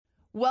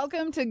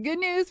Welcome to Good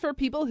News for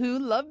People Who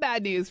Love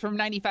Bad News from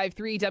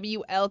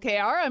 95.3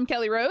 WLKR. I'm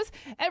Kelly Rose.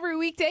 Every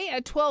weekday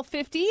at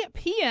 12:50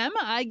 p.m.,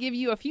 I give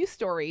you a few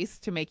stories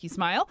to make you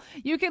smile.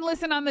 You can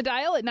listen on the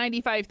dial at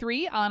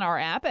 95.3, on our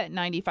app at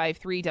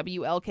 95.3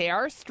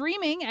 WLKR,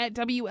 streaming at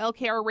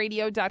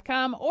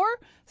WLKRradio.com, or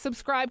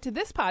subscribe to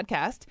this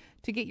podcast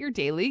to get your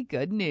daily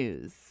good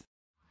news.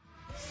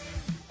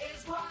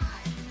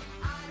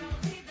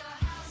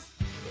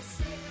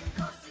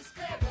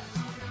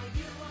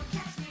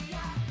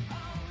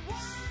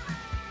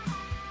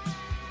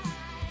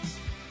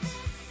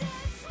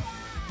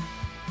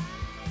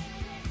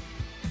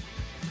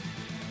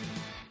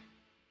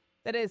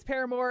 That is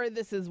Paramore,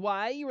 This Is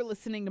Why. You were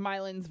listening to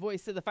Mylan's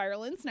Voice of the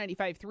Firelands,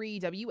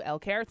 95.3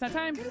 WLKR. It's now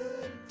time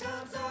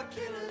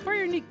for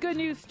your good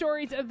news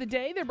stories of the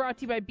day. They're brought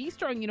to you by Be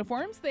Strong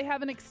Uniforms. They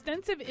have an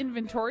extensive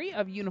inventory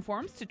of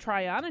uniforms to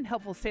try on and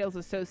helpful sales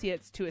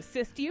associates to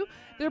assist you.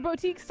 Their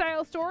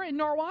boutique-style store in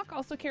Norwalk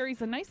also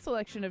carries a nice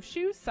selection of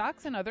shoes,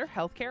 socks, and other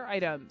healthcare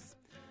items.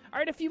 All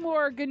right, a few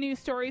more good news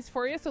stories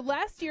for you. So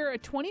last year, a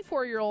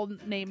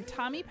 24-year-old named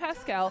Tommy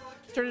Pascal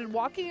started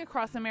walking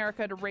across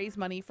America to raise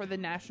money for the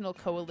National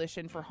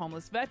Coalition for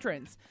Homeless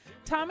Veterans.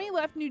 Tommy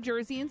left New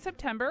Jersey in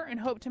September and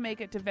hoped to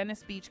make it to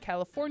Venice Beach,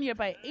 California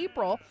by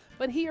April,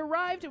 but he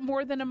arrived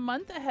more than a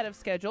month ahead of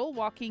schedule,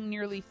 walking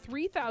nearly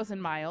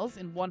 3,000 miles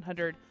in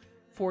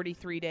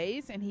 143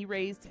 days, and he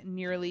raised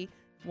nearly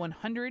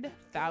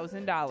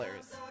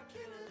 $100,000.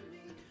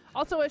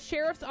 Also, a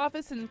sheriff's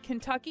office in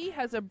Kentucky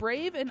has a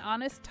brave and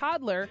honest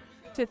toddler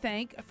to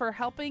thank for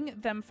helping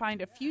them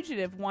find a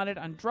fugitive wanted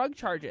on drug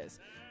charges.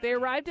 They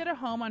arrived at a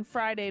home on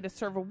Friday to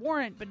serve a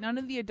warrant, but none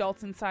of the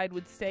adults inside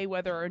would say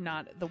whether or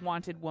not the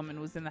wanted woman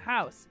was in the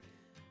house.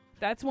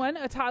 That's when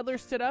a toddler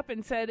stood up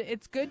and said,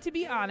 "It's good to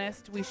be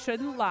honest. We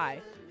shouldn't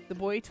lie." The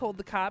boy told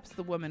the cops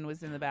the woman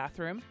was in the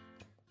bathroom.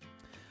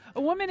 A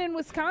woman in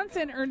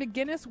Wisconsin earned a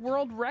Guinness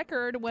World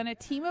Record when a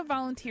team of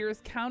volunteers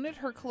counted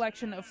her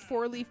collection of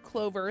four-leaf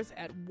clovers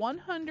at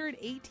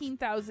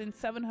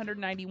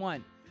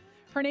 118,791.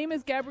 Her name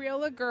is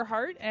Gabriella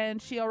Gerhardt,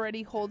 and she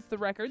already holds the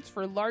records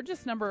for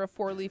largest number of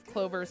four-leaf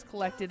clovers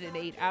collected in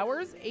 8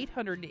 hours,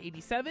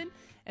 887,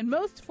 and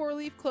most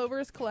four-leaf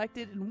clovers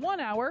collected in 1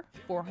 hour,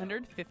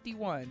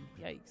 451.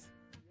 Yikes.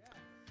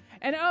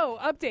 And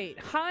update.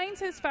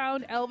 Heinz has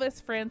found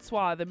Elvis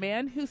Francois, the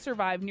man who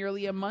survived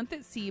nearly a month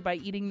at sea by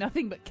eating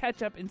nothing but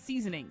ketchup and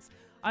seasonings.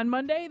 On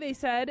Monday, they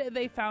said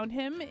they found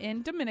him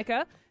in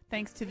Dominica,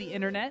 thanks to the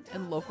internet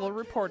and local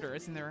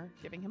reporters, and they're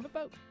giving him a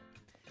boat.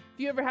 If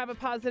you ever have a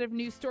positive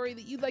news story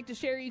that you'd like to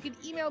share, you can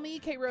email me,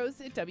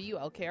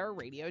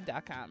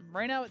 krose@WLKRradio.com.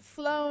 Right now, it's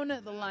Sloan,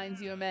 The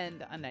Lines You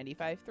Amend on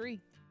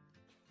 95.3.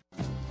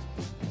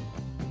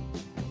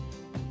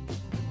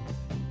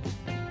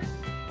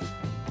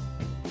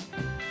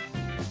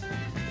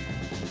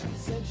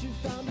 You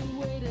found a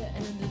way to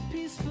end it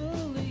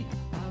peacefully.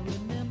 I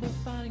remember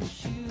finding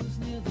shoes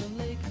near the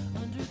lake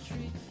under a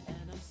tree,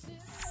 and I'm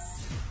sitting.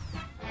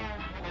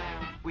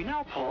 We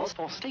now pause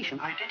for station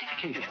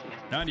identification.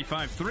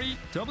 95.3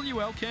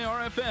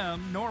 WLKR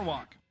FM,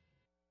 Norwalk.